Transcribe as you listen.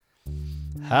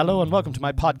Hello and welcome to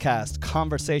my podcast,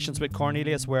 Conversations with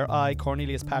Cornelius, where I,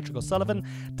 Cornelius Patrick O'Sullivan,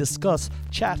 discuss,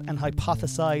 chat and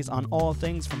hypothesize on all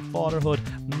things from fatherhood,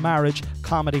 marriage,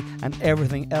 comedy and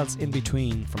everything else in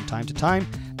between. From time to time,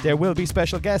 there will be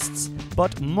special guests,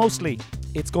 but mostly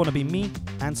it's going to be me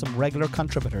and some regular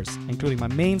contributors, including my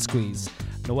main squeeze,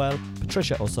 Noelle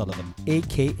Patricia O'Sullivan,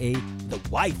 aka the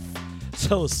wife.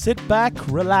 So sit back,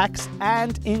 relax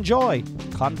and enjoy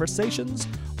Conversations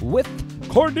with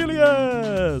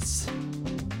Cornelius.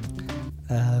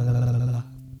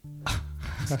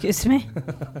 Excuse me.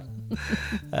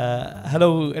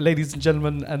 Hello, ladies and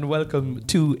gentlemen, and welcome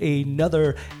to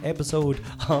another episode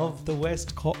of the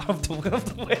West Cork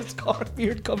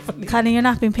Beard Company. Connie, you're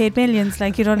not being paid millions,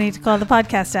 like you don't need to call the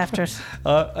podcast after it.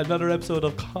 Another episode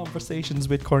of Conversations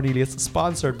with Cornelius,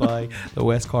 sponsored by the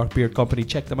West Cork Beard Company.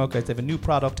 Check them out, guys. They have a new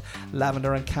product,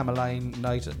 lavender and cameline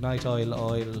night oil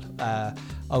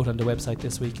out on the website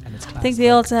this week, and it's class. I think they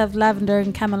also have lavender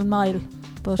and chamomile,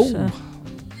 but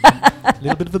a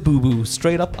little bit of a boo-boo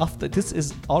straight up off the. This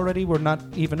is already we're not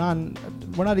even on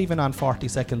 40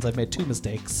 seconds. I've made 2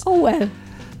 mistakes. oh well.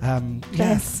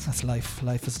 Yes, that's life.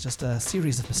 Life is just a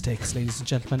series of mistakes, ladies and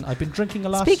gentlemen. I've been drinking a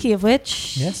lot. Speaking of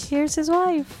which, yes, here's his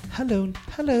wife. Hello,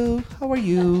 how are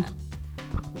you?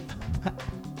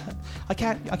 I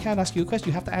can't ask you a question.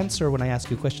 You have to answer when I ask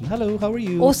you a question. Hello, how are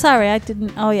you? Oh, sorry, I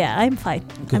didn't. Oh yeah, I'm fine.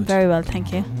 Good. I'm very well,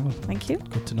 thank you. Oh, Thank you.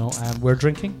 Good to know. We're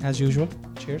drinking as usual.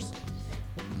 Cheers.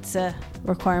 It's a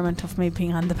requirement of me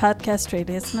being on the podcast,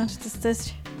 really, isn't it?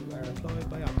 This You are employed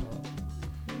by alcohol.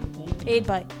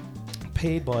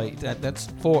 paid by. That's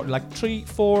 4, like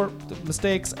 3-4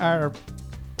 mistakes are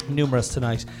numerous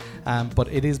tonight, but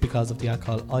it is because of the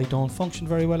alcohol. I don't function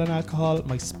very well on alcohol.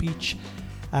 My speech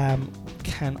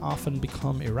can often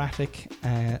become erratic,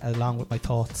 along with my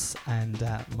thoughts and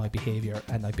my behaviour,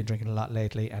 and I've been drinking a lot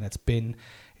lately, and it's been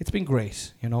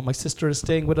great. You know, my sister is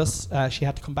staying with us. She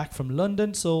had to come back from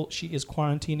London, so she is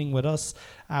quarantining with us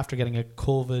after getting a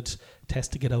COVID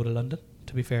test to get out of London,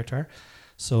 to be fair to her.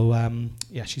 So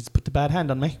she's put the bad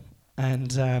hand on me,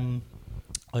 and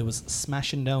I was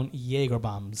smashing down Jaeger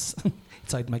bombs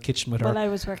inside my kitchen with her. While I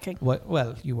was working.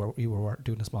 Well, you were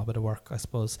doing a small bit of work, I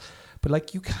suppose.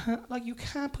 But you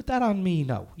can't put that on me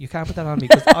now. You can't put that on me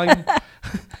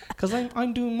because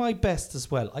I'm doing my best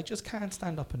as well. I just can't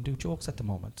stand up and do jokes at the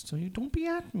moment. So you don't be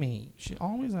at me. She's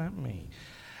always at me.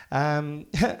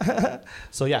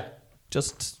 So yeah,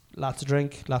 just lots of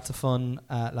drink, lots of fun,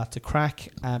 lots of crack.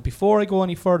 Before I go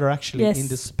any further, actually, Yes. in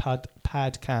this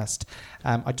podcast,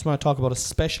 I just want to talk about a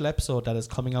special episode that is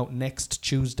coming out next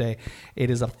Tuesday. It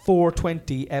is a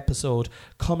 4:20 episode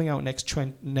coming out next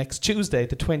Tuesday,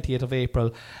 the 20th of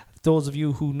April. Those of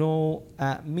you who know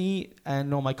me and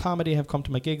know my comedy, have come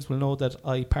to my gigs, will know that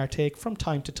I partake from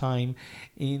time to time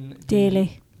in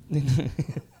Daily.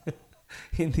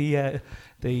 in the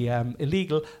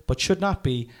illegal but should not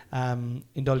be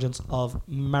indulgence of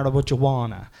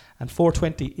marijuana. And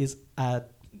 420 is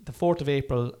the 4th of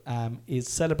April is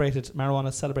celebrated. Marijuana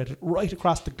is celebrated right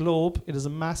across the globe. It is a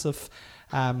massive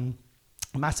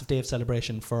day of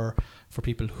celebration for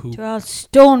people who They're all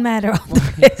stone mad around the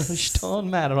place. stone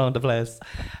mad around the place.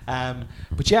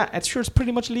 But yeah, it's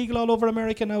pretty much legal all over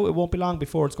America now. It won't be long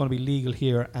before it's going to be legal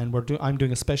here. And I'm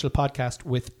doing a special podcast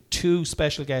with 2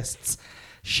 special guests.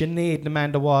 Sinead and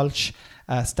Amanda Walsh,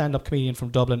 stand-up comedian from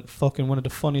Dublin, fucking one of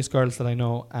the funniest girls that I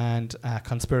know, and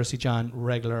Conspiracy John,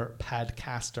 regular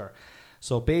podcaster.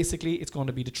 So basically, it's going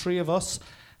to be the 3 of us.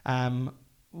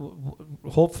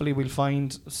 Hopefully, we'll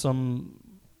find some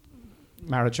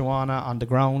marijuana on the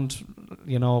ground,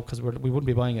 you know, because we wouldn't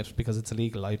be buying it because it's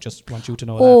illegal. I just want you to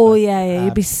know that. Oh, yeah.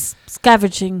 You'd be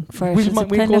scavenging for it.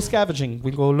 We'll go scavenging.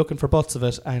 We'll go looking for butts of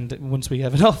it, and once we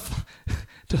have enough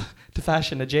to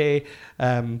fashion a J,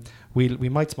 we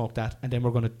might smoke that, and then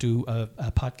we're going to do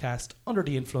a podcast under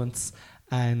the influence,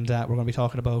 and we're going to be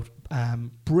talking about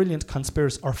brilliant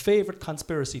our favourite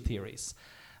conspiracy theories.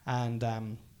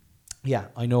 And yeah,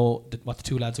 I know what the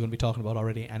 2 lads are going to be talking about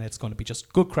already, and it's going to be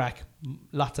just good crack,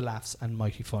 lots of laughs, and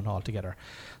mighty fun all together.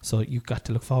 So you've got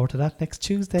to look forward to that next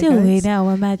Tuesday, Do guys. we now,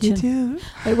 imagine? You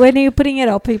do. When are you putting it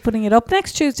up? Are you putting it up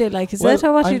next Tuesday? Like, is that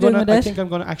or what are you doing with it? I think I'm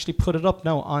going to actually put it up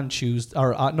now on Tuesday.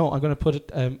 Or no, I'm going to put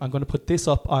it. I'm going to put this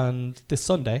up on this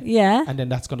Sunday. Yeah. And then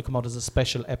that's going to come out as a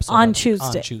special episode on Tuesday.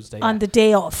 On Tuesday. On the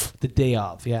day off. The day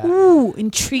of, yeah. Ooh,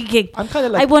 intriguing. I'm kind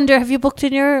of like. I wonder, have you booked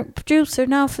in your producer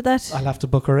now for that? I'll have to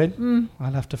book her in.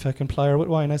 I'll have to fucking ply her with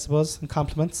wine, I suppose, and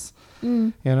compliments.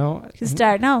 You know. You can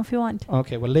start now if you want.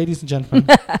 Okay, well, ladies and gentlemen,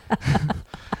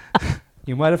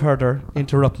 You might have heard her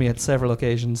interrupt me at several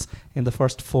occasions in the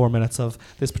first 4 minutes of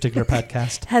this particular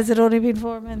podcast. Has it only been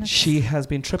 4 minutes? She has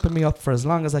been tripping me up for as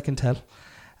long as I can tell.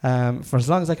 For as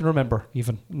long as I can remember,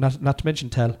 even. Not to mention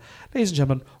tell. Ladies and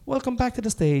gentlemen, welcome back to the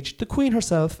stage. The Queen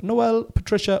herself, Noelle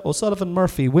Patricia O'Sullivan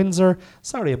Murphy Windsor.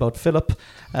 Sorry about Philip.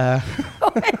 Where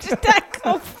did that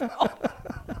come from?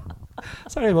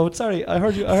 Sorry, I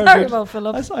heard you. Sorry about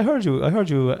Philip. I heard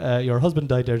you. Your husband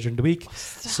died there during the week.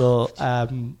 So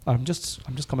I'm just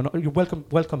coming. You're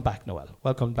welcome back, Noelle.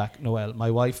 Welcome back, Noelle.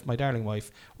 My wife, my darling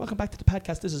wife. Welcome back to the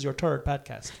podcast. This is your third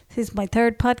podcast. This is my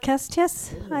third podcast.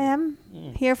 Yes, I am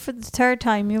here for the third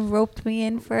time. You roped me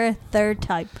in for a third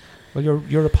time. Well,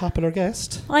 you're a popular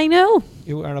guest. I know.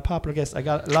 You are a popular guest. I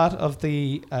got a lot of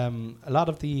the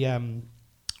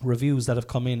reviews that have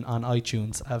come in on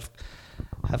iTunes have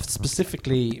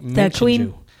specifically mentioned Queen.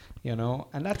 you. You know,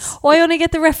 and that's. Oh, I only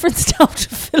get the reference down to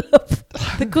Philip,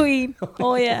 the Queen.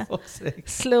 Oh yeah,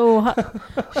 slow.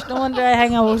 No wonder I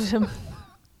hang out with him.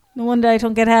 No wonder I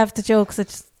don't get half the jokes. I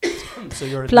just So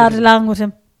you're plod along with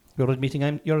him. You're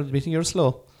admitting you're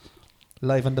slow.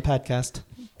 Live on the podcast.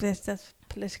 That's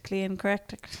politically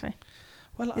incorrect, actually.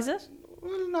 Well, is it?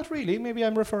 Well, not really. Maybe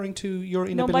I'm referring to your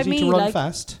by inability me, to run like,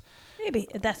 fast. Maybe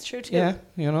that's true too. Yeah,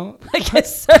 you know. I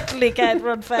guess certainly can't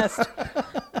run fast.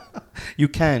 You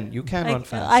can run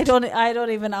fast. I don't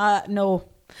even know.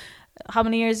 How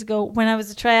many years ago when I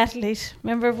was a triathlete?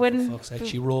 Remember when? Fuck's sake,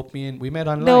 she roped me in. We met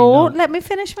online. No, let me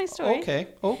finish my story.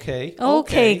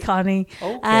 Okay, Connie.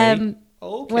 Okay.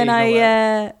 When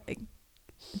I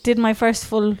did my first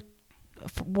full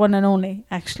one and only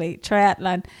actually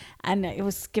triathlon, and it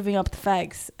was giving up the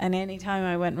fags. And any time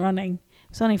I went running,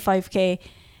 it was only 5k.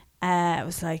 It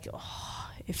was like,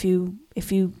 if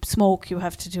you smoke, you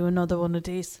have to do another one of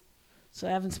these. So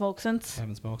I haven't smoked since.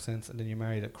 And then you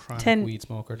married a chronic weed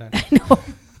smoker. Then I know.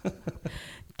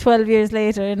 12 years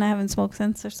later, and I haven't smoked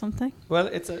since or something. Well,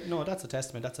 that's a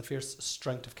testament. That's a fierce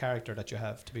strength of character that you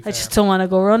have. To be fair, I just don't want to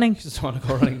go running. You just want to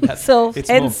go running. So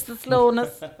hence the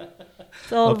slowness.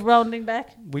 It's all rounding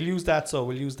back. We'll use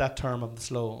that term of the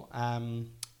slow.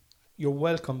 You're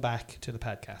welcome back to the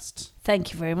podcast.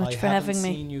 Thank you very much for having me. I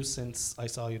haven't seen you since I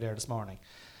saw you there this morning.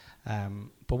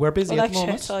 But we're busy at the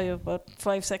moment. I saw you about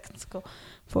 5 seconds ago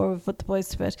before we put the boys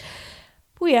to bed.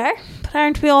 We are, but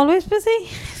aren't we always busy?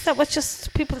 Is that what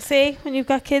just people say when you've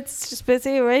got kids? It's just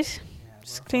busy, right? Yeah,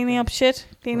 just cleaning up shit,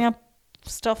 cleaning up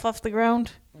stuff off the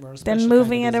ground, then kind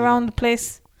moving of it around the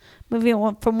place, moving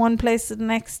it from one place to the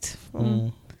next,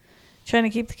 trying to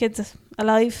keep the kids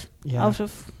alive, out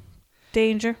of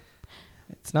danger.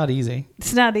 It's not easy.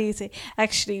 It's not easy.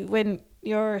 Actually, when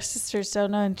your sister's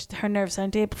down and her nerves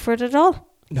aren't able for it at all.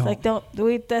 No. It's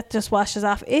like that just washes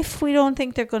off. If we don't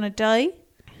think they're going to die,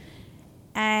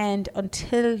 and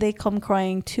until they come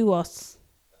crying to us,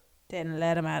 then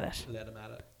let them at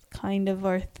it. Kind of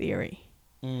our theory.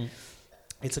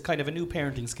 It's a kind of a new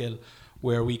parenting skill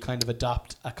where we kind of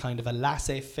adopt a kind of a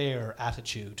laissez-faire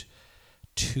attitude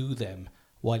to them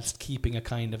whilst keeping a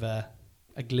kind of a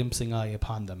glimpsing eye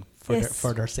upon them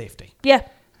for their safety. Yeah.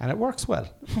 And it works well.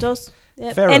 It does.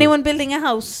 Yeah. Anyone building a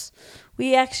house,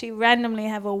 we actually randomly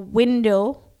have a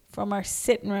window from our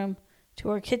sitting room to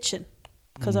our kitchen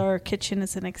because our kitchen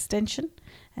is an extension,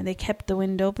 and they kept the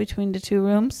window between the two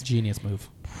rooms. Genius move.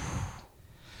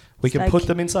 We can put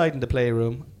them inside in the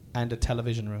playroom and the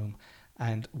television room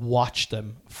and watch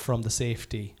them from the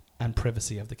safety and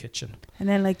privacy of the kitchen. And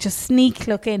then just sneak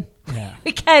look in. Yeah.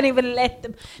 We can't even let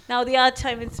them. Now the odd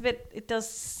time it does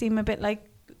seem a bit like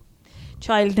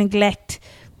child neglect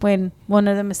when one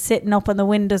of them is sitting up on the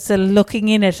windowsill looking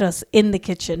in at us in the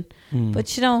kitchen.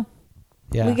 But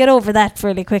we get over that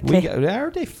fairly quickly.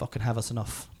 They fucking have us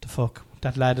enough to fuck.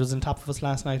 That lad was on top of us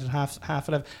last night at half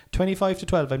 11, 25 to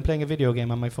 12. I'm playing a video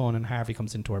game on my phone and Harvey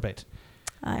comes into our bed.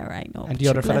 All right, no. And the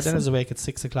other fella then is awake at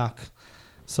 6 o'clock.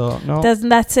 So no. Doesn't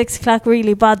that 6 o'clock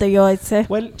really bother you, I'd say?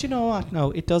 Well, do you know what?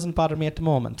 No, it doesn't bother me at the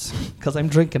moment because I'm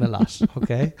drinking a lot,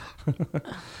 okay?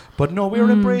 But no, we're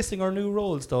embracing our new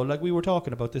roles though. Like we were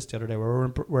talking about this the other day.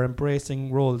 We're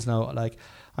embracing roles now. Like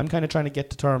I'm kind of trying to get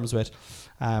to terms with,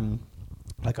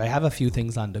 like I have a few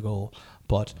things on the go,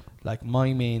 but like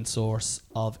my main source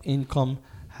of income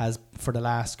has, for the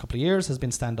last couple of years, has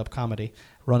been stand-up comedy,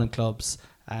 running clubs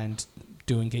and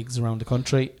doing gigs around the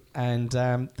country. And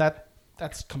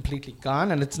that's completely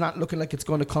gone, and it's not looking like it's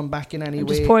going to come back in any way. I'm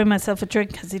just pouring myself a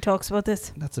drink as he talks about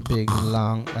this. That's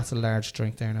a large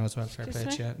drink there now as well. Fair play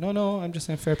to you. No, I'm just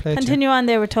saying fair play to you. Continue on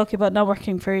there. We're talking about not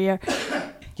working for a year.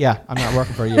 Yeah, I'm not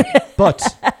working for a year. But,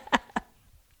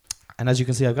 and as you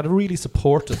can see, I've got a really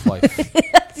supportive wife.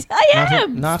 I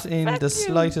am. Not in Fuck the you.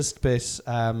 slightest bit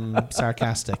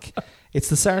sarcastic. It's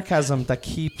the sarcasm that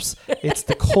keeps. It's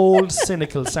the cold,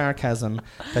 cynical sarcasm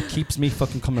that keeps me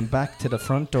fucking coming back to the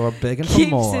front door, begging for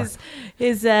more. Keeps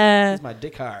his It's my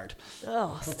dick hard.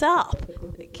 oh, stop.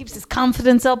 It keeps his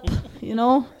confidence up, you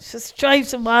know. It just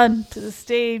drives him on to the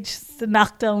stage. It's the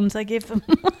knockdowns I give him.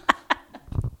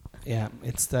 Yeah,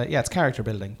 it's character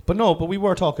building. But we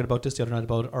were talking about this the other night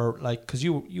because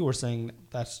you were saying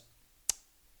that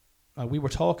we were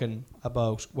talking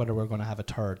about whether we're going to have a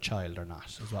third child or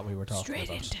not. Is what we were talking Straight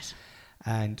about. into it.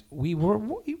 And we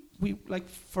like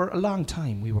for a long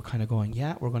time we were kind of going,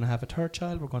 yeah, we're going to have a third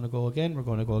child. We're going to go again. We're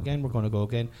going to go again. We're going to go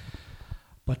again.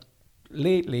 But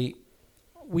lately,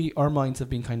 our minds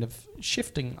have been kind of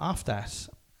shifting off that,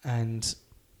 and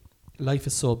life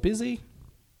is so busy.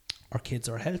 Our kids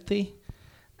are healthy,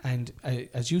 and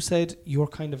as you said, you're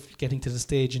kind of getting to the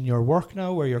stage in your work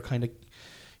now where you're kind of,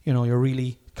 you're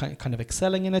really kind of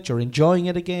excelling in it. You're enjoying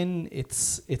it again.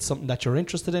 It's something that you're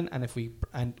interested in, Well,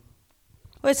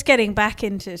 it's getting back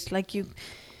into it. Like you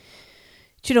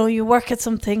work at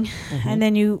something, and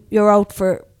then you're out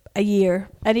for a year,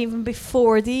 and even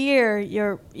before the year,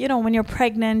 when you're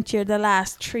pregnant, you're the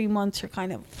last 3 months, you're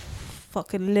kind of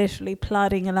fucking literally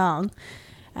plodding along.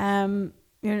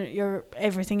 You're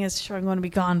everything is sure I'm going to be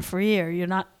gone for a year. You're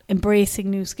not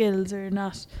embracing new skills, or you're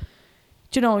not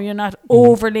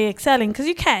overly excelling because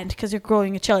you can't, because you're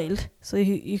growing a child, so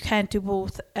you can't do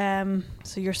both.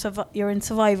 So you're in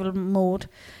survival mode.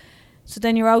 So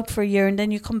then you're out for a year, and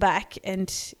then you come back,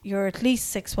 and you're at least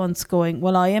 6 months going.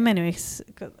 Well, I am anyways,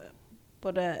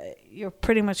 but you're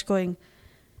pretty much going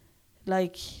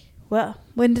like. Well,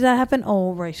 when did that happen?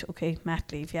 Oh, right, okay,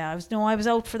 mat leave. Yeah, I was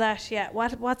out for that. Yeah,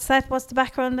 what's that? What's the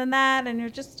background on that? And you're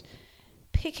just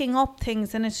picking up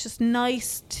things, and it's just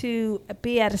nice to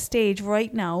be at a stage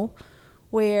right now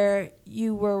where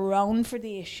you were around for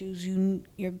the issues.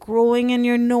 You're growing, and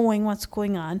you're knowing what's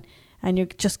going on, and you're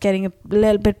just getting a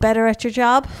little bit better at your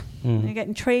job. You're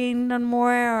getting trained on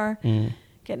more, or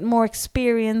getting more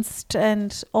experienced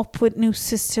and up with new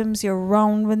systems. You're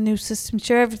around with new systems.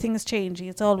 Sure, everything is changing.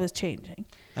 It's always changing.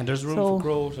 And there's room for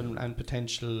growth and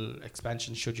potential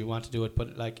expansion should you want to do it.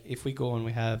 But like if we go and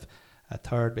we have a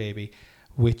third baby,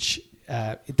 which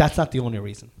that's not the only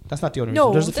reason. That's not the only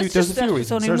reason. There's a few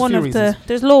reasons.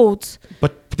 There's loads.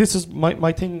 But this is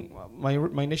my thing.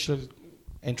 My initial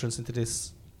entrance into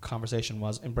this conversation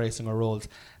was embracing our roles,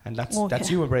 and that's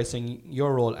you embracing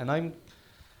your role. And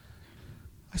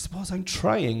I suppose I'm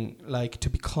trying to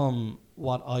become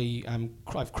what I am.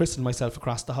 I've christened myself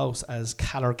across the house as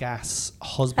Callergas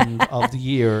Husband of the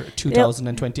Year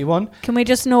 2021. Can we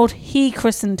just note he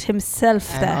christened himself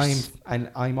that?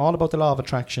 I'm all about the law of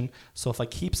attraction. So if I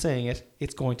keep saying it,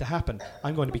 it's going to happen.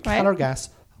 I'm going to be Callergas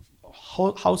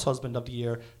House Husband of the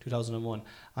Year 2001.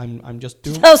 I'm just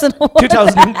doing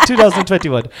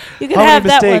 2021. You can How have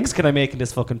many mistakes that one. can I make in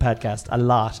this fucking podcast? A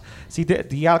lot. See,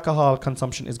 the alcohol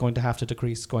consumption is going to have to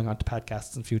decrease going on to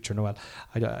podcasts in future, Noelle.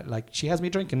 She has me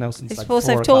drinking now since I suppose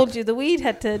I've told you the weed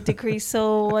had to decrease,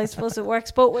 so I suppose it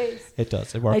works both ways. It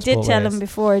does. It works. I did both tell ways. him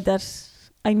before that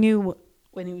I knew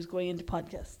when he was going into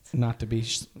podcasts. Not to be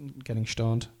getting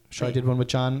stoned. Sure, I did one with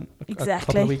John a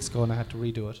couple of weeks ago, and I had to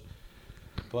redo it.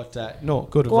 But no,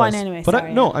 good Go advice. on anyway. But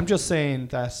sorry, I'm just saying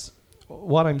that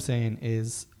what I'm saying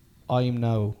is I'm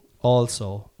now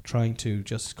also trying to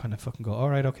just kind of fucking go, all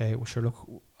right, okay, well, sure, look,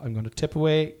 I'm going to tip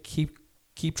away, keep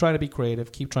trying to be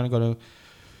creative, keep trying to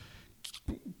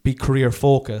be career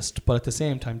focused, but at the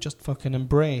same time, just fucking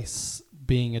embrace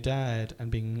being a dad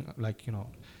and being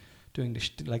doing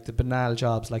the banal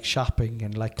jobs like shopping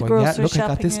and going, yeah, look, I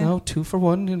got this now, 2 for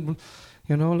 1, and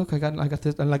look, I got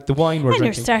this, and like the wine we're and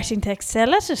drinking. you're starting to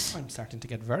excel at it. I'm starting to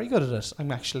get very good at it. I'm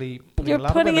actually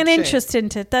putting an interest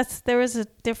into it. There is a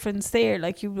difference there.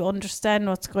 Like you understand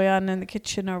what's going on in the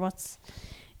kitchen or what's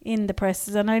in the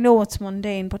presses, and I know it's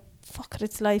mundane, but fuck it,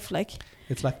 it's life.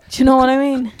 It's like, do you know what I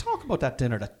mean? Talk about that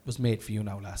dinner that was made for you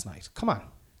now last night. Come on,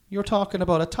 you're talking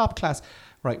about a top class.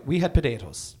 Right, we had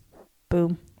potatoes.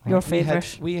 Boom, right? Your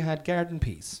favourite. We had garden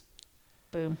peas.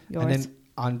 Boom, yours.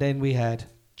 And then we had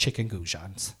chicken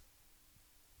goujons.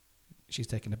 She's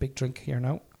taking a big drink here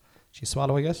now. She's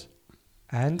swallowing it.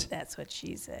 And that's what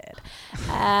she said.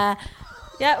 Yeah,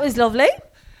 it was lovely.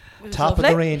 Top of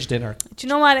the range dinner. Do you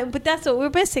know what? But that's what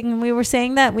we're missing. We were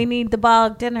saying that we need the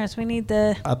bog dinners. We need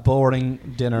a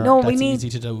boring dinner. No, that's we need, easy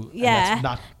to do. Yeah, and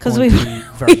that's not going to be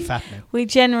very fattening. We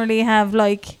generally have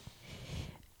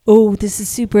this is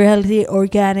super healthy,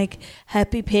 organic,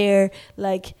 happy pear,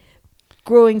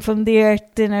 growing from the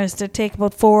earth dinners that take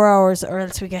about 4 hours, or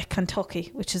else we get Kentucky,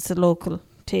 which is the local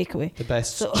takeaway. The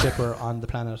best chipper on the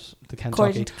planet, the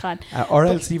According Kentucky. to Con. Or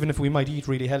else, even if we might eat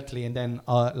really healthily, and then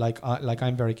like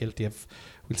I'm very guilty of,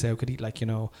 we'll say I could eat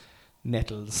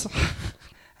nettles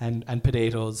and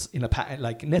potatoes in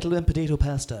like nettle and potato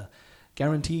pasta,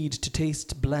 guaranteed to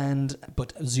taste bland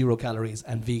but 0 calories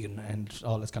and vegan and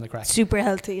all this kind of crap. Super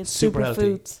healthy and super healthy.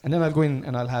 foods. And then I'll go in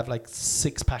and I'll have like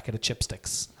 6 packet of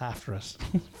chipsticks after it.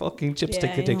 Fucking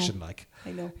chipstick addiction, I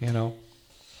know. you know.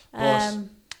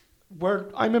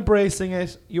 But I'm embracing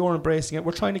it. You're embracing it.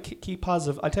 We're trying to keep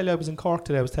positive. I tell you, I was in Cork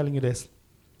today. I was telling you this.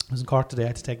 I was in Cork today. I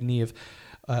had to take Niamh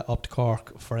up to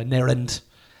Cork for an errand,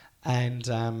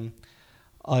 and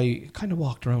I kind of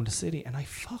walked around the city, and I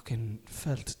fucking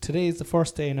felt today is the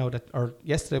first day now or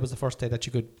yesterday was the first day that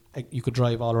you could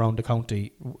drive all around the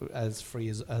county as free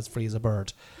as a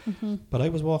bird. Mm-hmm. But I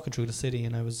was walking through the city,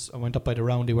 and I went up by the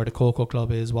Roundy where the Cocoa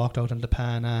Club is, walked out on the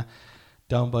Pana,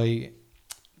 down by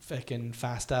fucking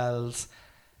Fast Al's.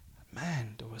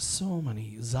 Man, there was so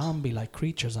many zombie-like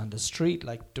creatures on the street.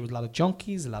 Like, there was a lot of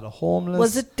junkies, a lot of homeless.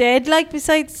 Was it dead,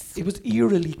 besides? It was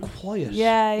eerily quiet.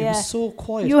 Yeah, It was so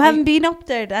quiet. You haven't been up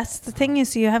there. That's the thing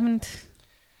is, you haven't.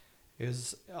 It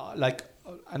was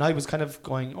and I was kind of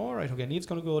going, all right, okay, Niamh's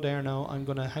going to go there now. I'm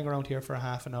going to hang around here for a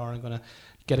half an hour. I'm going to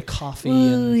get a coffee.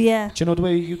 Ooh, and yeah. Do you know the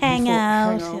way you hang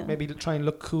out? Yeah. Maybe try and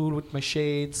look cool with my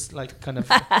shades, like kind of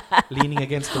leaning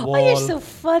against the wall. Oh, you're so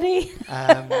funny.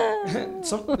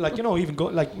 Even go,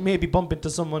 like maybe bump into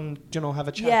someone, have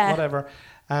a chat, whatever.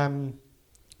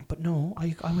 But no,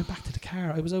 I went back to the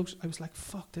car. I was out. I was like,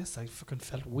 fuck this. I fucking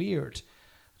felt weird.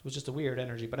 It was just a weird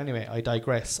energy. But anyway, I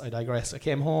digress. I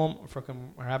came home,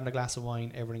 we're having a glass of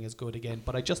wine, everything is good again.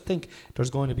 But I just think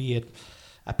there's going to be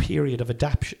a period of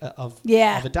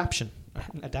adaptation.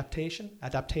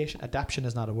 Adaptation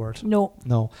is not a word.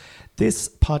 No. This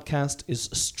podcast is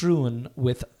strewn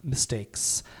with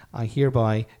mistakes. I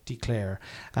hereby declare.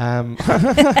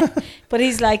 But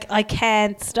he's like, I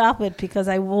can't stop it because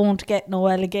I won't get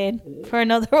Noel again for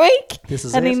another week. He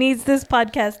needs this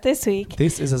podcast this week.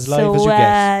 This is as live as you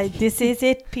get. This is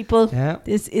it, people. Yeah.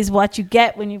 This is what you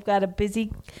get when you've got a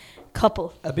busy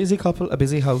couple, a busy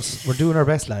house. We're doing our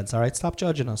best, lads. All right, stop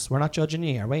judging us. We're not judging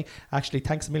you, are we? Actually,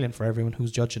 thanks a million for everyone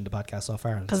who's judging the podcast so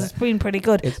far, because it's been pretty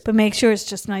good. But make sure it's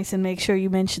just nice, and make sure you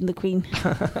mention the Queen.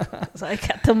 So I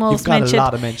got the most. You've got mentioned. A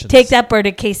lot of mentions. Take that,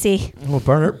 Bernard Casey. Oh,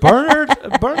 Bernard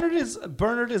is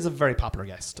a very popular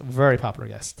guest.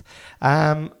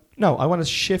 No, I want to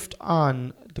shift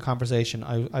on the conversation.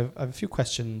 I have a few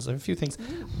questions. I have a few things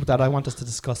that I want us to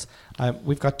discuss.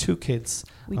 We've got 2 kids.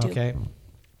 We do. Okay.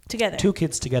 Together. 2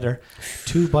 kids together,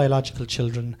 2 biological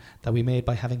children that we made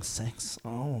by having sex.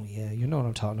 Oh yeah, you know what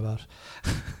I'm talking about.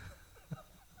 Do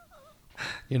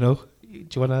you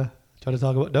want to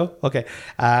talk about? No, okay.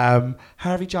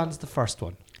 Harvey John's the first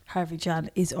one. Harvey John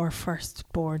is our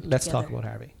firstborn. Let's talk about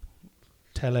Harvey.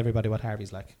 Tell everybody what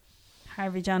Harvey's like.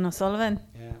 Harvey John O'Sullivan.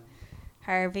 Yeah.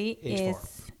 Harvey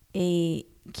is a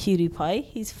cutie pie.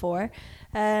 He's 4.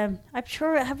 I'm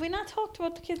sure. Have we not talked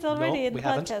about the kids already in the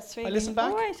podcast? Really? I listened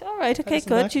back. All right. Okay,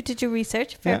 good. Back. You did your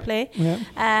research. Fair play.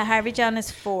 Yeah. Harvey John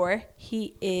is 4.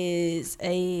 He is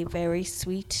a very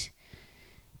sweet,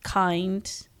 kind,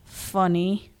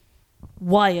 funny,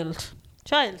 wild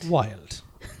child. Wild.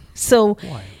 So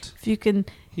if you can,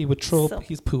 he would throw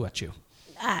his poo at you.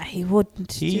 He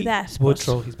wouldn't do that. He would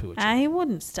throw his poo at you. He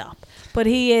wouldn't stop. But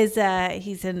he is.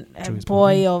 He's a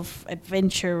boy of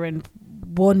adventure and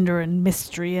wonder and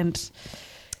mystery, and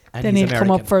then he'll come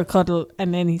up for a cuddle,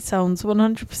 and then he sounds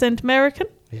 100% American.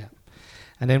 Yeah.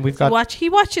 And then we've got he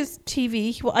watches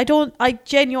TV. I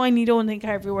genuinely don't think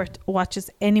Harvey watches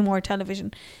any more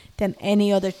television than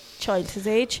any other child his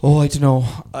age. Oh, I don't know.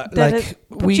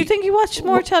 Do you think he watched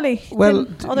more telly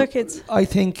than other kids? I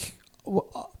think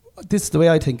this is the way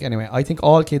I think anyway. I think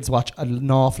all kids watch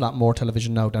an awful lot more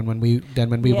television now than when we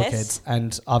were kids,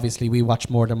 and obviously we watch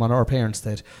more than what our parents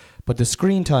did. But the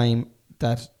screen time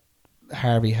that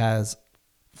Harvey has,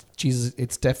 Jesus,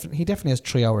 he definitely has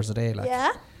 3 hours a day. Like,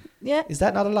 yeah. Is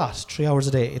that not a lot? 3 hours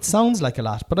a day. It sounds like a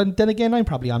lot, but then again, I'm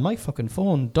probably on my fucking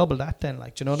phone double that. Then,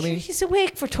 like, do you know what I mean? He's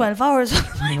awake for 12 hours.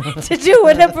 What am I to do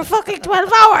with him for fucking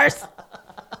 12 hours?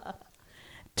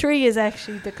 3 is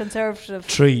actually the conservative.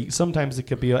 3. Sometimes it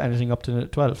could be anything up to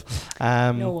 12.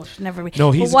 No, never be.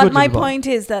 No, he's but good. My point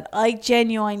is that I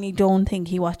genuinely don't think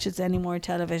he watches any more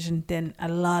television than a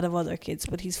lot of other kids,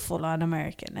 but he's full on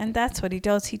American, and that's what he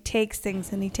does. He takes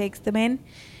things and he takes them in,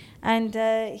 And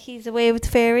he's away with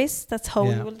fairies. That's how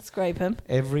we will describe him.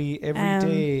 Every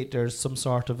day there's some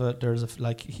sort of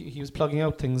like he was plugging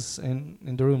out things in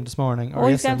the room this morning. Or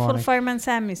he's yesterday gone full morning. fireman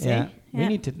Sam, you see. Yeah. Yeah.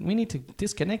 We need to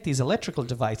disconnect these electrical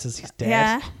devices. He's dead.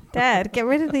 Yeah, Dad, get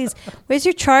rid of these. Where's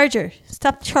your charger?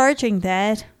 Stop charging,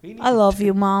 Dad. I love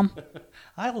you, Mom.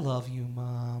 I love you,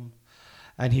 Mom.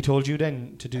 And he told you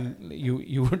then to do,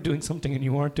 you were doing something and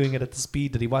you weren't doing it at the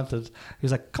speed that he wanted. He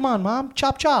was like, come on, Mom,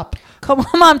 chop, chop. Come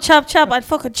on, Mom, chop, chop. I'd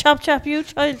fucking chop, chop you,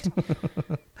 child.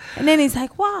 And then he's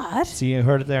like, what? See, you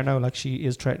heard it there now, like she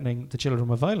is threatening the children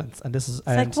with violence. And this is...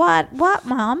 It's like, what,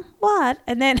 Mom? What?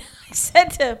 And then I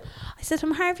said to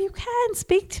him, Harvey, you can't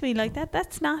speak to me like that.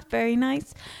 That's not very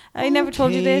nice. I never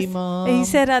told you this. Mom. And he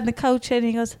said on the couch and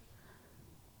he goes,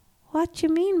 what do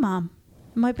you mean, Mom?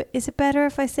 Is it better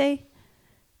if I say...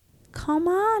 Come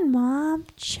on, Mom,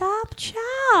 chop,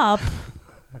 chop.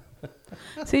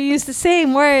 So you used the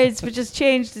same words, but just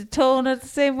changed the tone of the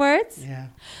same words. Yeah.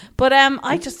 But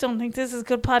I just don't think this is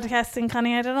good podcasting,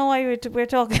 Connie. I don't know why we're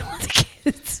talking about the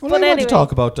kids. Well, but I anyway. want to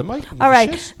talk about them. All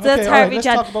right, so that's Harvey let's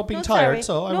John. talk about being No, tired.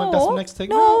 sorry. So that's the next thing.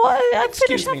 No, I'm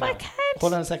Excuse finished up. me now. I can't.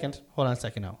 Hold on a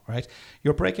second now, right?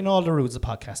 You're breaking all the rules of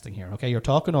podcasting here, okay? You're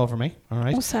talking over me, all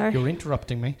right? Oh, sorry. You're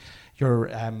interrupting me. You're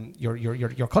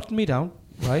cutting me down,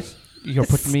 right? You're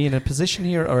putting me in a position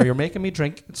here, or you're making me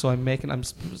drink. So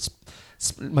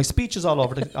my speech is all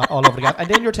over the gap, and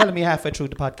then you're telling me halfway through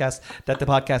the podcast that the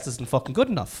podcast isn't fucking good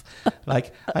enough.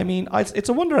 Like, I mean, it's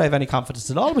a wonder I have any confidence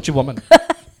at all with you, woman.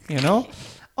 You know,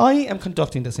 I am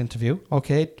conducting this interview.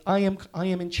 Okay, I am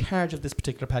in charge of this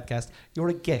particular podcast. You're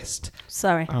a guest.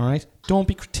 Sorry. All right, don't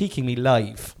be critiquing me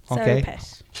live. Okay. Sorry,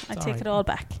 Pet. I It's take all it all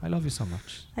back. I love you so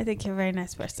much. I think you're a very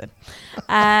nice person.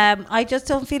 I just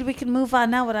don't feel we can move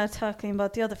on now without talking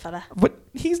about the other fella. But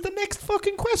he's the next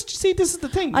fucking question. See, this is the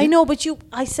thing. I know, but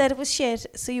I said it was shit,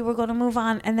 so you were going to move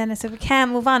on, and then I said we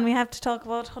can't move on. We have to talk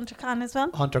about Hunter Khan as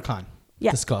well. Hunter Khan.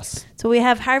 Yeah. Discuss. So we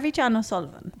have Harvey John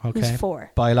O'Sullivan, who's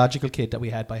 4. Biological kid that we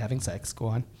had by having sex. Go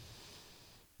on.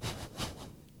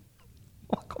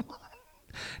 Oh, come on.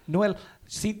 Noel,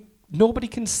 see, nobody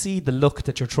can see the look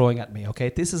that you're throwing at me, okay?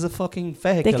 This is a fucking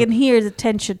vehicle. They can hear the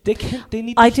tension. They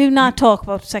need. I do not talk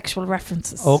about sexual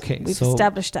references. Okay, We've so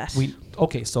established that.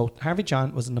 So Harvey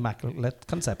John was an immaculate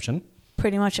conception.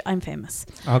 Pretty much, I'm famous.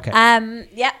 Okay.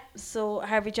 Yeah, so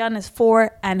Harvey John is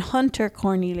 4 and Hunter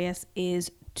Cornelius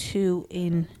is 2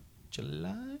 in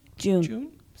July?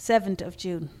 June. 7th of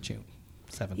June. June.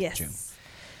 7th Yes. of June.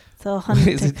 So Hunter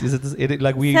is it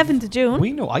like we 7th of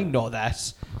June. I know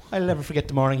that. I'll never forget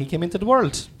the morning he came into the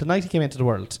world. The night he came into the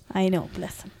world. I know,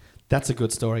 bless him. That's a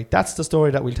good story. That's the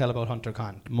story that we'll tell about Hunter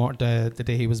Khan. The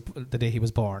day he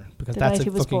was born, because that's a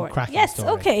fucking cracking yes, story.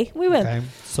 okay, we will. Okay.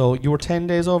 So you were 10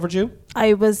 days overdue?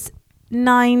 I was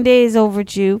 9 days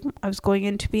overdue. I was going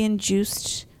in to be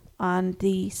induced on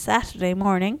the Saturday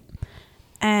morning.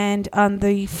 And on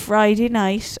the Friday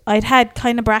night, I'd had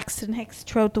kind of Braxton Hicks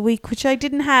throughout the week, which I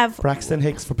didn't have. Braxton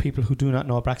Hicks, for people who do not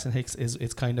know, Braxton Hicks is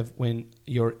it's kind of when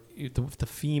the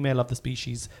female of the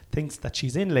species thinks that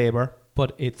she's in labour,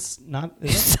 but it's not. You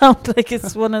sound like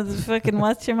it's one of the fucking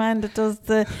what's your man that does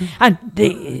the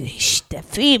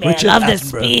female Richard of the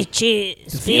Attenborough.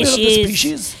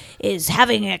 species is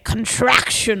having a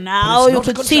contraction now. You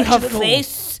can see her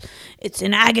face. It's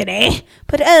in agony.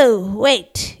 But oh,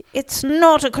 wait. It's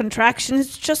not a contraction.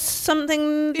 It's just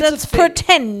something that's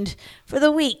pretend for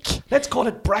the week. Let's call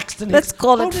it Braxton Hicks. Let's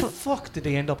call How it... the fuck did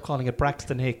they end up calling it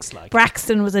Braxton Hicks? Like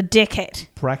Braxton was a dickhead.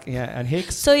 And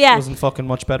Hicks So, wasn't fucking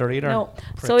much better either. No.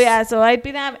 Pricks. So I'd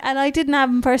been having... And I didn't have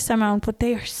them first time around, but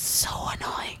they are so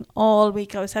annoying. All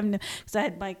week I was having them... Because I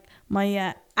had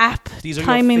my app These are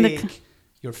timing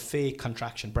your fake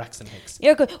contraction, Braxton Hicks.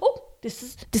 You're good. Oh,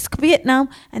 this could be it now.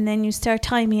 And then you start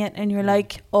timing it and you're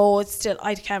like, oh, it's still,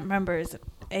 I can't remember, is it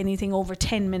anything over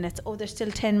 10 minutes? Oh, they're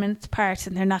still 10 minutes apart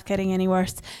and they're not getting any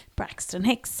worse. Braxton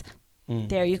Hicks.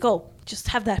 There you go. Just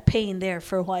have that pain there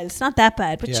for a while. It's not that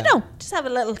bad, but just have a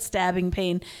little stabbing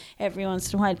pain every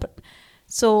once in a while. But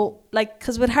so, like,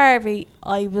 because with Harvey,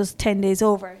 I was 10 days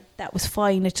over. That was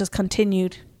fine. It just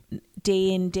continued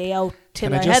day in, day out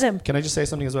till I had him. Can I just say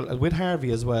something as well? With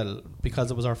Harvey as well,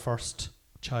 because it was our first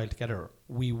child together,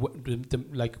 we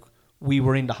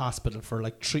were in the hospital for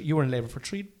like 3. You were in labour for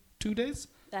 2 days.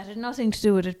 That had nothing to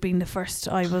do with it being the first.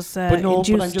 I was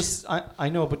induced. But I'm just I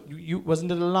know, but you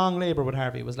wasn't it a long labour with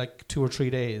Harvey? It was like 2 or 3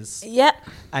 days. Yeah.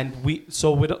 And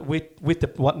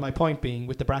what my point being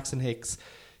with the Braxton Hicks,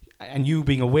 and you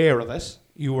being aware of it,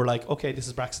 you were like, okay, this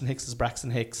is Braxton Hicks. This is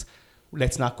Braxton Hicks.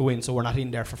 Let's not go in, so we're not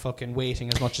in there for fucking waiting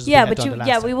as much as we had done the last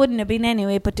time. We wouldn't have been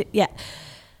anyway. But yeah.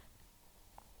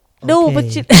 No, okay.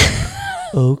 but you.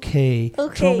 Okay.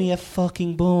 Throw me a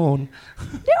fucking bone.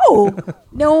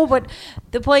 No, but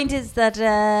the point is that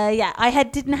I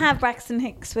didn't have Braxton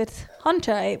Hicks with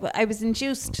Hunter. I was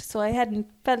induced, so I hadn't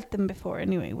felt them before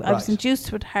anyway. I was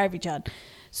induced with Harvey John.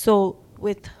 So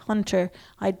with Hunter,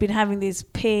 I'd been having these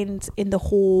pains in the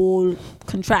whole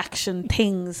contraction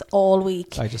things all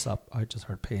week. I just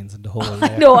heard pains in the whole.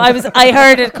 No, I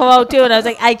heard it come out too, and I was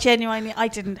like, I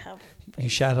didn't have. You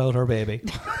shout out her baby.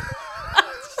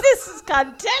 This is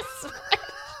contest.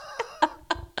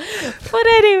 But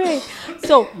anyway,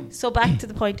 so back to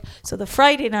the point. So the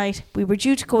Friday night, we were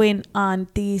due to go in on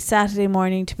the Saturday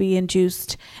morning to be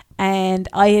induced, and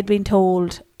I had been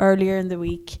told earlier in the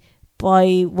week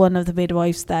by one of the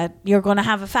midwives that you're going to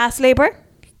have a fast labour.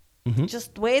 Mm-hmm.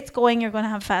 Just the way it's going, you're going to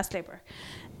have fast labour.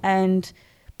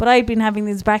 But I'd been having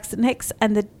these Braxton Hicks,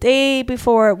 and the day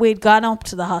before we'd gone up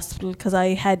to the hospital because I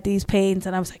had these pains,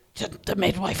 and I was like, the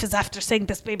midwife is after saying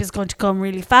this baby's going to come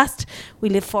really fast. We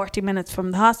live 40 minutes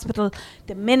from the hospital.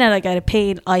 The minute I get a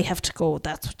pain, I have to go.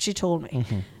 That's what she told me.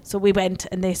 Mm-hmm. So we went,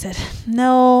 and they said,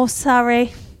 no,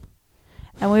 sorry.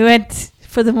 And we went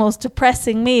for the most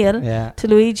depressing meal to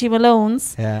Luigi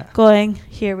Malone's, going,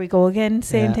 here we go again,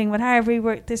 same thing with Harvey.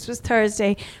 This was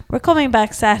Thursday, we're coming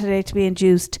back Saturday to be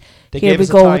induced. Here we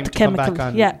go with the chemical.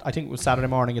 I think it was Saturday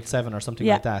morning at 7 or something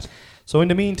like that. So in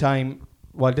the meantime,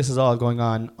 while this is all going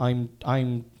on,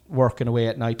 I'm working away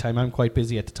at night time. I'm quite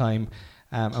busy at the time.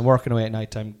 I'm working away at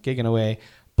night time, gigging away,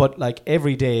 but like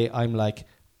every day I'm like,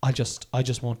 I just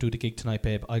won't do the gig tonight,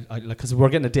 babe. I like, because we're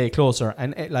getting a day closer,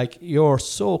 and like you're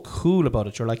so cool about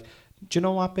it. You're like, do you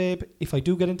know what, babe? If I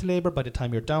do get into labour, by the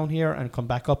time you're down here and come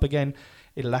back up again,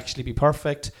 it'll actually be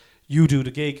perfect. You do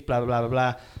the gig, blah blah blah blah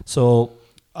blah. So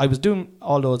I was doing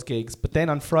all those gigs, but then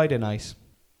on Friday night,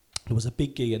 there was a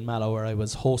big gig in Mallow where I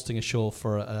was hosting a show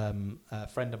for a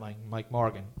friend of mine, Mike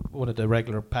Morgan, one of the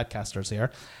regular podcasters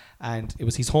here, and it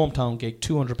was his hometown gig.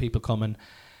 200 people coming,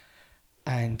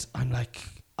 and I'm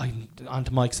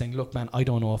onto Mike saying, look man, I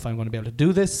don't know if I'm going to be able to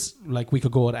do this, like we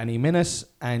could go at any minute,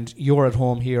 and you're at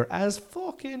home here as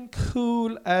fucking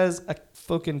cool as a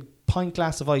fucking pint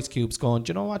glass of ice cubes, going,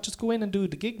 do you know what, just go in and do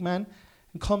the gig, man,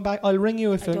 and come back, I'll ring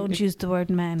you if I don't use the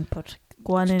word man, but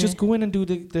go on in. Just go in and do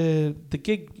the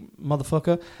gig,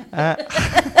 motherfucker.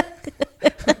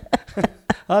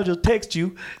 I'll just text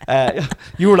you.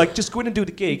 You were like, just go in and do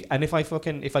the gig, and if I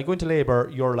go into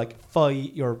labour, you're like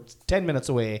you're 10 minutes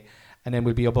away, and then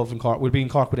we'll be above in Cork. We'll be in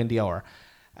Cork within the hour.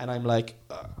 And I'm like,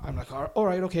 all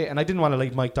right, okay. And I didn't want to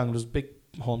leave Mike down. It was a big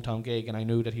hometown gig, and I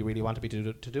knew that he really wanted me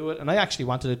to do it. And I actually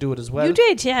wanted to do it as well. You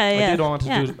did, yeah. I did want to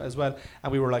do it as well.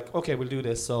 And we were like, okay, we'll do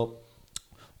this. So,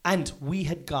 and we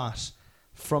had got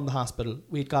from the hospital,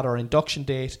 we'd got our induction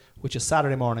date, which is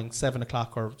Saturday morning, 7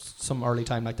 o'clock or some early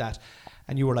time like that.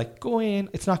 And you were like, go in.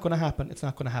 It's not going to happen.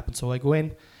 So I go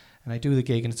in, and I do the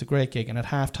gig, and it's a great gig. And at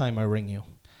halftime, I ring you.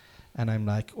 And I'm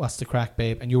like, what's the crack,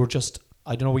 babe? And you were just,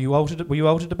 I don't know, were you out at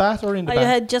the bath or in the bath? I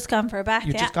had just gone for a bath,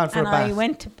 You'd just gone for a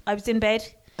bath. I was in bed.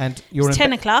 And you were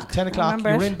 10 o'clock. 10 o'clock, you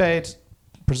were in bed,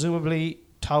 presumably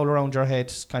towel around your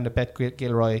head, kind of Bette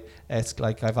Gilroy-esque,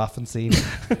 like I've often seen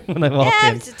when I walk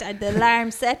in. Yeah, the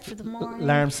alarm set for the morning.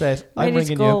 Alarm set. I'm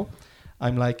ringing you.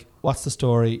 I'm like, what's the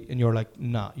story? And you're like,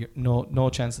 nah, no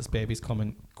chance this baby's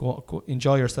coming. Go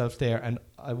enjoy yourself there. And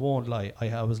I won't lie,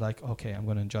 I was like, okay, I'm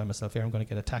going to enjoy myself here. I'm going to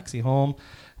get a taxi home.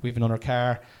 We have another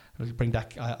car. We'll bring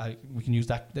that. We can use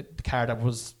that. The car that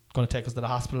was going to take us to the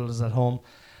hospital is at home.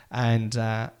 And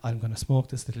I'm going to smoke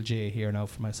this little J here now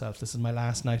for myself. This is my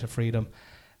last night of freedom.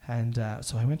 And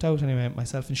so I went out anyway.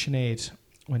 Myself and Sinead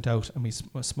went out, and we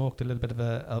smoked a little bit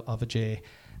of a J,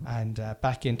 and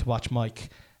back in to watch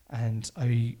Mike. And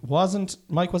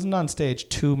Mike wasn't on stage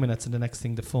 2 minutes, and the next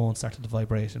thing the phone started to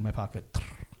vibrate in my pocket.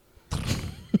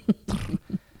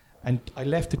 And I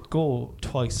left it go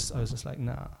twice. I was just like,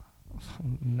 nah,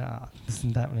 this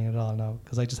isn't happening at all now.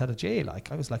 Because I just had a J, like,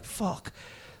 I was like, fuck.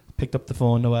 Picked up the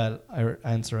phone, Noel, I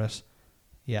answer it.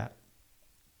 Yeah,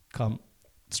 come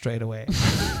straight away.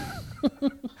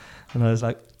 And I was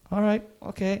like, all right,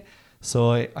 okay.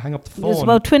 So I hang up the phone. It was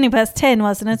about 20 past 10,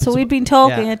 wasn't it? So we'd been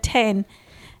talking at 10.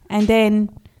 And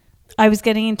then I was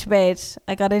getting into bed.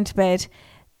 I got into bed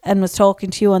and was talking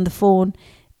to you on the phone.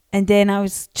 And then I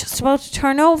was just about to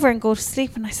turn over and go to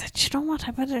sleep. And I said, you know what?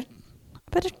 I better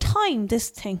time this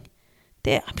thing.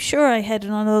 I'm sure I had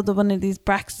another one of these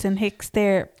Braxton Hicks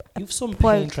there. You've some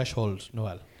pain threshold,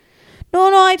 Noel. No,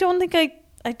 I don't think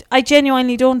I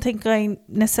genuinely don't think I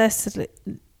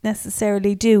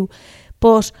necessarily do.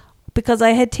 But because I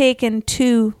had taken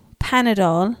 2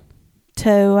 Panadol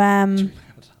to...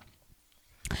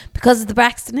 because of the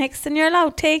Braxton Hicks, and you're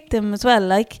allowed to take them as well,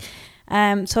 like,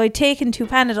 So I'd taken 2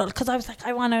 Panadol because I was like,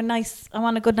 I want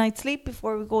a good night's sleep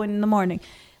before we go in the morning.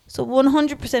 So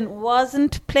 100%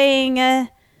 wasn't playing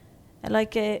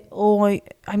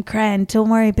I'm grand, don't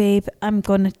worry babe,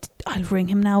 I'll ring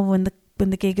him now when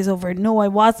the gig is over. No, I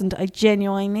wasn't. I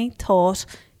genuinely thought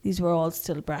these were all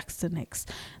still Braxton Hicks.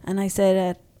 And I said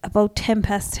at about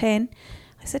 10:10,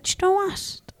 I said, you know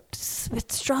what? It's a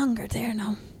bit stronger there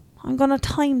now. I'm going to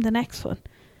time the next one.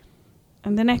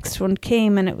 And the next one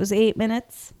came and it was 8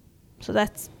 minutes. So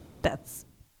that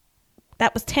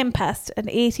was 10 past, and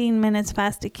 18 minutes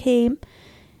past it came.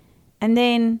 And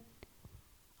then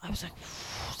I was like,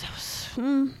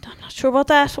 I'm not sure about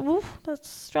that. Ooh, that's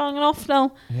strong enough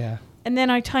now. Yeah. And then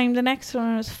I timed the next one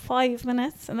and it was 5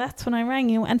 minutes, and that's when I rang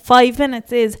you. And 5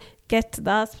 minutes is get to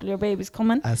the hospital, your baby's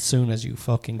coming. As soon as you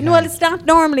fucking can. No, well, it's not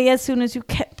normally as soon as you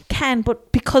can,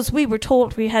 but because we were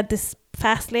told we had this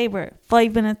fast labour,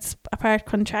 5 minutes apart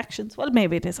contractions. Well,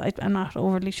 maybe it is. I'm not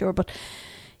overly sure, but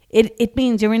it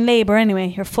means you're in labour anyway.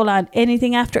 You're full on.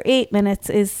 Anything after 8 minutes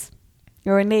is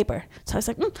you're in labour. So I was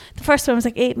like, the first one was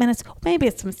like 8 minutes. Maybe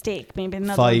it's a mistake. Maybe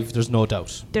another 5. one. There's no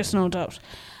doubt. There's no doubt.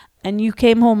 And you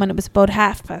came home and it was about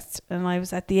 5:30, and I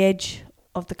was at the edge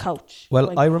of the couch.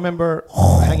 Well, I remember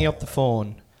hanging up the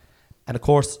phone, and of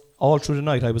course, all through the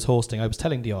night I was hosting. I was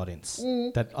telling the audience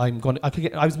that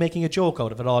I was making a joke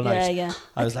out of it all night. Yeah.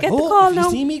 I was like, if you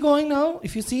see me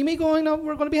going now,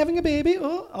 we're going to be having a baby.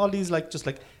 Oh, all these just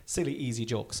silly, easy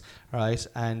jokes, right?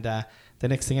 And the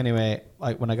next thing anyway,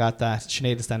 when I got that,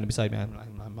 Sinead is standing beside me.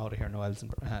 I'm out of here. Noel's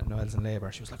in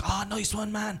labour. She was like, "Oh, nice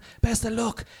one, man. Best of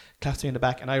luck." Claps me in the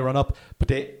back, and I run up. But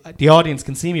the audience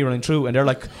can see me running through, and they're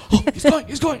like, "Oh,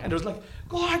 he's going!" And there's like,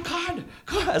 "Go on, Con,"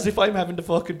 as if I'm having the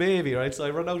fucking baby, right? So I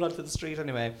run out onto the street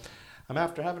anyway. I'm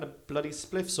after having a bloody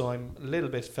spliff, so I'm a little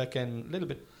bit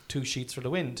 2 sheets for the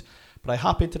wind. But I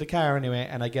hop into the car anyway,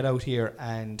 and I get out here,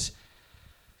 and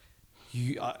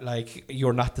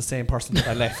you're not the same person that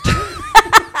I left.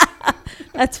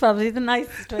 That's probably the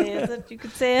nicest way, is it? You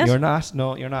could say it. You're not.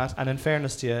 No, you're not. And in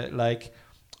fairness to you,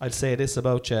 I'd say this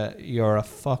about you: you're a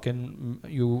fucking.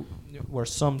 You were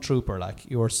some trooper.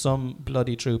 You were some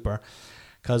bloody trooper.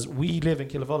 Because we live in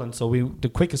Killavullen, so the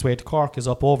quickest way to Cork is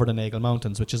up over the Nagle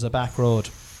Mountains, which is a back road.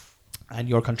 And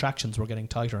your contractions were getting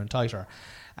tighter and tighter,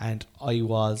 and I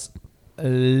was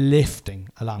lifting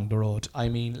along the road. I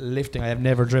mean, lifting. I have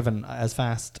never driven as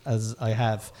fast as I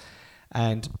have,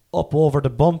 and up over the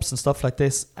bumps and stuff like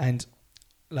this. And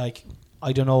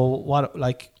I don't know what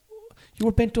you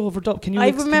were bent over. Can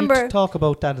you talk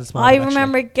about that as well? I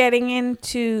remember getting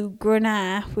into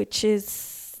Granagh, which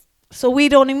is. So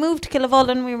we'd only moved to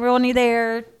Killavullen. We were only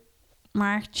there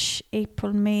March,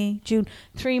 April, May, June,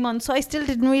 3 months. So I still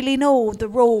didn't really know the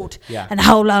road and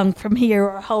how long from here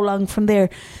or how long from there.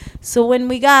 So when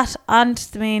we got onto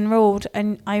the main road,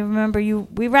 and I remember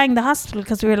we rang the hospital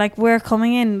because we were like, we're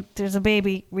coming in. There's a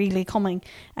baby really coming.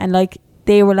 And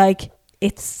they were like,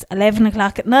 it's 11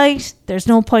 o'clock at night. There's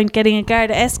no point getting a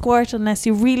Garda escort unless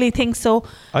you really think so.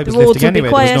 I was lifting anyway.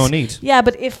 There was no need. Yeah,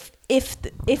 but if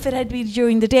it had been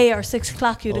during the day or 6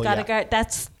 o'clock, you'd have got a guard.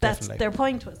 That's their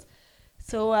point was.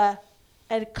 So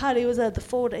and Connie was at the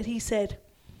phone, and he said,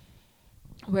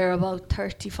 we're about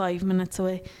 35 minutes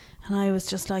away. And I was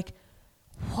just like,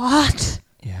 what?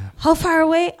 Yeah. How far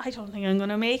away? I don't think I'm going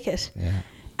to make it. Yeah.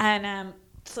 And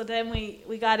so then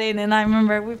we got in, and I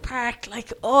remember we parked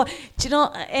do you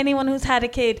know, anyone who's had a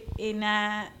kid in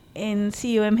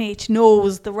CUMH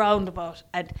knows the roundabout.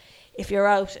 And if you're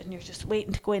out and you're just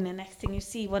waiting to go in, and next thing you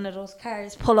see one of those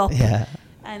cars pull up,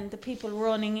 and the people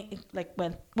running,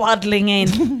 waddling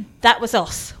in, that was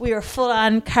us. We were full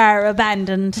on car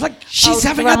abandoned. She's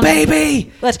having a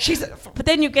baby. But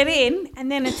then you get in,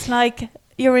 and then it's like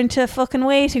you're into a fucking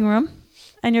waiting room,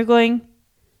 and you're going,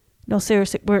 no,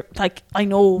 seriously, we're I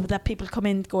know that people come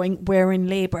in going, we're in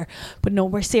labour, but no,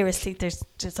 we're seriously, there's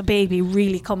a baby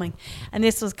really coming. And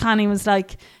this was, Connie was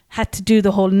had to do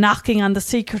the whole knocking on the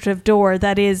secretive door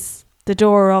that is the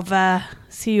door of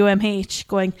CUMH,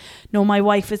 going, no, my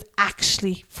wife is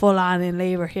actually full on in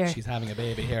labour here. She's having a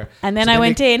baby here. And then I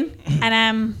went in,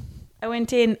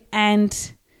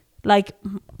 and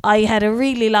I had a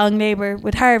really long labour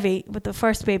with Harvey, with the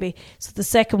first baby. So the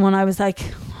second one, I was like,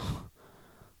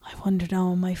 I wonder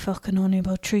now, am I fucking only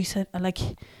about 3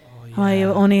 centimeters? Am I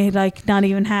only not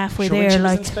even halfway there? When she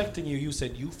was inspecting you, you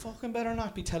said, you fucking better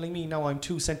not be telling me now I'm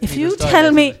 2 centimeters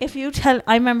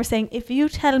I remember saying, if you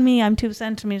tell me I'm 2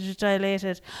 centimeters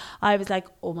dilated, I was like,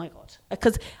 oh my God.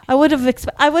 Because I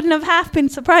wouldn't have half been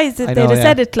surprised if they'd have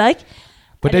said it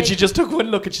But then she just took one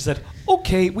look and she said,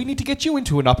 okay, we need to get you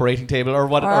into an operating table or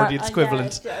the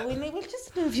equivalent. We'll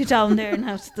just move you down there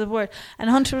now to the world. And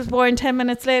Hunter was born 10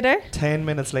 minutes later. 10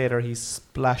 minutes later, he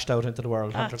splashed out into the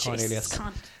world, Hunter Cornelius.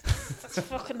 That's a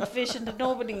fucking vision that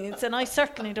nobody needs, and I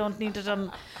certainly don't need it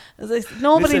on.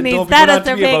 Nobody Listen, needs don't that be as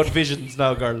their big. about visions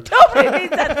now, girl. Nobody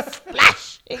needs that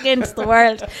splash against the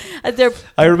world as they're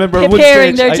I remember at one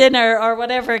preparing stage, their dinner or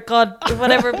whatever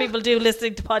whatever people do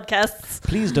listening to podcasts.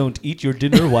 Please don't eat your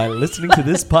dinner while listening to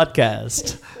this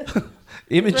podcast.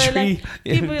 Imagery,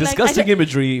 disgusting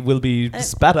imagery will be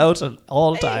spat out at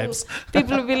all times.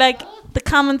 People will be like, the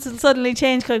comments will suddenly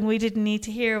change, going, we didn't need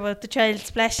to hear about the child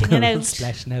splashing it out.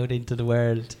 Splashing out into the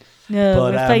world. No,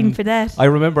 But, we're fine for that. I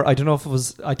remember, I don't know if it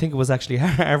was, I think it was actually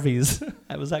Harvey's.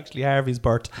 It was actually Harvey's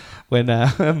birth when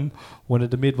one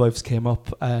of the midwives came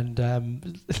up, and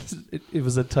it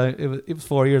was a time. It was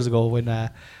 4 years ago when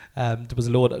there was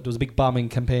a big bombing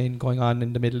campaign going on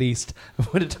in the Middle East.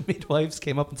 One of the midwives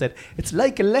came up and said, "It's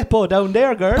like Aleppo down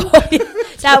there, girl."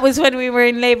 That was when we were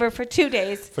in labour for 2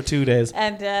 days. For 2 days.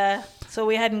 And so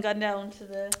we hadn't gone down to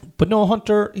the... But no,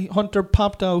 Hunter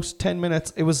popped out 10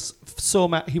 minutes. It was so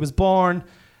mad. He was born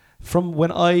from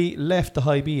when I left the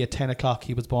High B at 10 o'clock.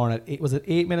 He was born at 7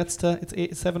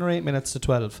 or 8 minutes to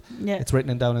 12. Yeah. It's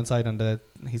written down inside on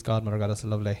his godmother got us a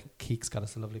lovely, Keeks got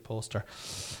us a lovely poster,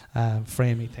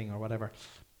 framey thing or whatever.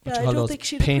 Yeah, I don't think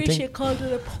she'd appreciate calling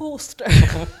it a poster.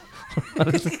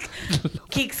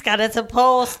 Keeks got us a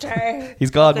poster.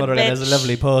 His godmother has a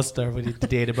lovely poster with the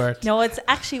date of birth. No, it's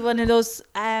actually one of those,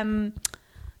 the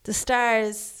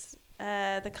stars,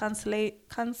 the constellation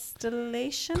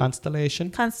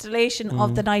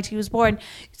of the night he was born.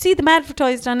 You see them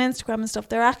advertised on Instagram and stuff.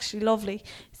 They're actually lovely.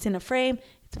 It's in a frame.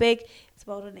 It's big. It's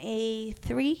about an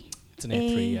A3. It's an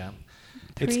A3, yeah.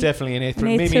 It's 3? definitely an A3,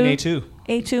 An maybe an A2.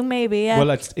 A2, maybe, yeah. Well,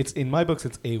 it's in my books.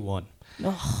 It's A1.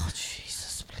 Oh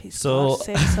Jesus! Please, So, God,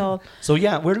 save us all. so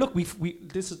yeah, we're going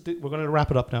to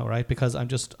wrap it up now, right? Because I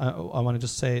want to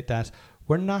just say that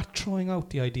we're not throwing out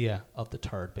the idea of the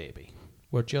third baby.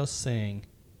 We're just saying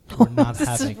we're not this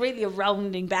having. is really a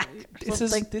rounding back. This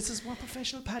is what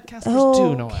professional podcasters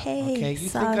do, Noel. Okay, you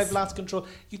Saz. think I've lost control?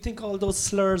 You think all those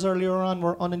slurs earlier on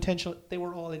were unintentional? They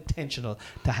were all intentional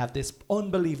to have this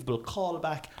unbelievable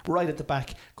callback right at the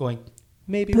back, going,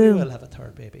 maybe Boom. we will have a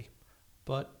third baby,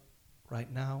 but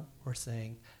right now we're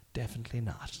saying definitely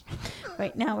not.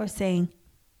 Right now we're saying,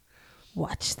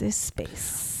 watch this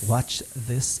space. Watch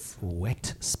this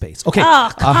wet space. Okay.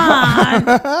 Oh, come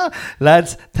on.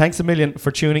 Lads, thanks a million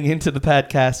for tuning into the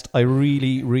podcast. I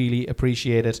really, really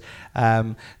appreciate it.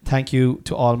 Thank you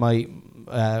to all my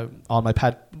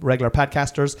regular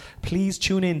podcasters. Please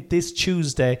tune in this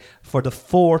Tuesday for the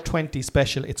 420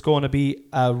 special. It's going to be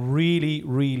a really,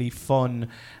 really fun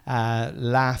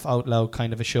laugh out loud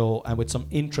kind of a show, and with some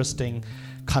interesting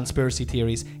conspiracy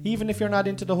theories. Even if you're not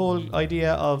into the whole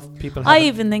idea of people I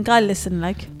even think I'll listen,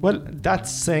 like. Well,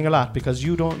 that's saying a lot, because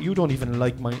you don't even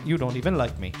like me. She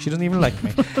doesn't even like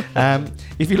me.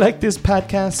 If you like this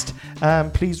podcast,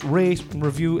 please rate and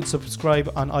review and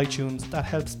subscribe on iTunes. That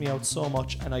helps me out so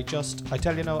much. And I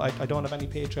tell you now, I don't have any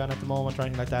Patreon at the moment or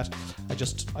anything like that. I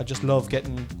just love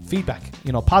getting feedback,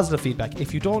 positive feedback.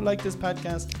 If you don't like this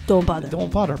podcast, Don't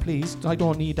bother, please. I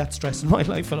don't need that stress in my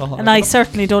life at all. And I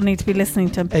certainly don't need to be listening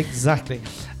to him. Exactly.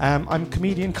 I'm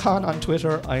Comedian Con on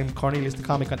Twitter. I'm Cornelius the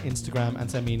Comic on Instagram, and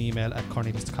send me an email at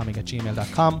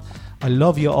corneliusthecomic@gmail.com. I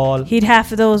love you all. He'd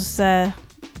half of those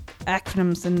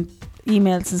acronyms and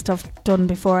emails and stuff done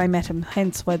before I met him,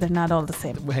 hence why they're not all the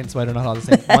same. I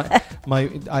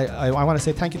want to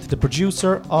say thank you to the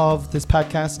producer of this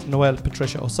podcast, Noelle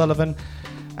Patricia O'Sullivan,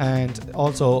 and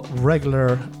also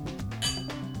regular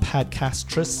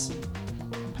podcastress.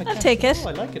 I'll take it. Oh,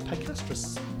 I like it.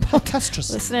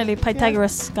 Podcastress. It's nearly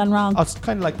Pythagoras gone wrong. Oh, it's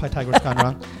kind of like Pythagoras gone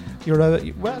wrong. You're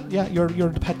the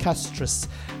podcastress.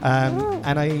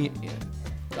 And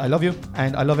I love you,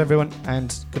 and I love everyone,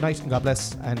 and good night and God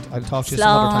bless, and I'll talk to you some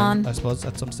other time, I suppose,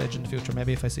 at some stage in the future,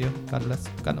 maybe if I see you. God bless.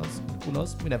 God knows. Who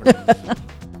knows? We never know.